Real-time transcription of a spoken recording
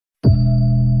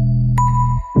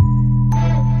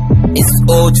It's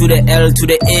O to the L to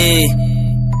the A.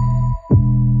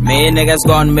 May niggas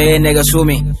gone, may niggas show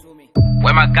me.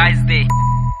 Where my guys they?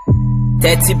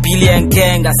 30 billion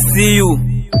gang, I see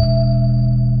you.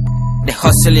 The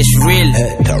hustle is real.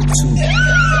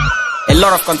 A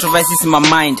lot of controversies in my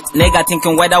mind. Nigga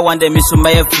thinking whether one day me so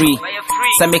may free.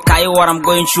 Say me carry what I'm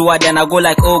going through, then I go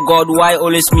like, oh God, why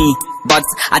always me? But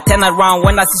I turn around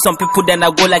when I see some people, then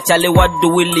I go like, Charlie, what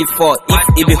do we live for?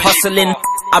 If it be hustling,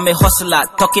 I'm a hustler.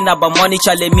 Talking about money,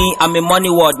 Charlie, me, I'm a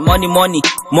money word. Money, money.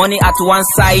 Money at one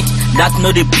side, that no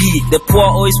the be. The poor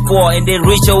always poor, and the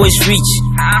rich always rich.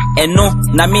 And no,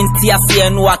 na mean TFC,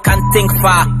 no, I can't think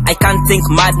far. I can't think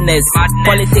madness.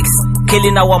 Politics,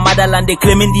 killing our motherland, they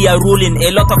claiming they are ruling.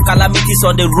 A lot of calamities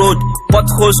on the road.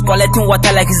 Potholes collecting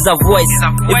water like it's a voice.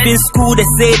 If in school they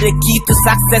say the key to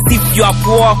success, if you are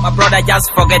poor, my brother,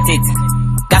 just forget it.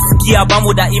 Gaskia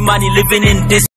Bamuda Imani living in this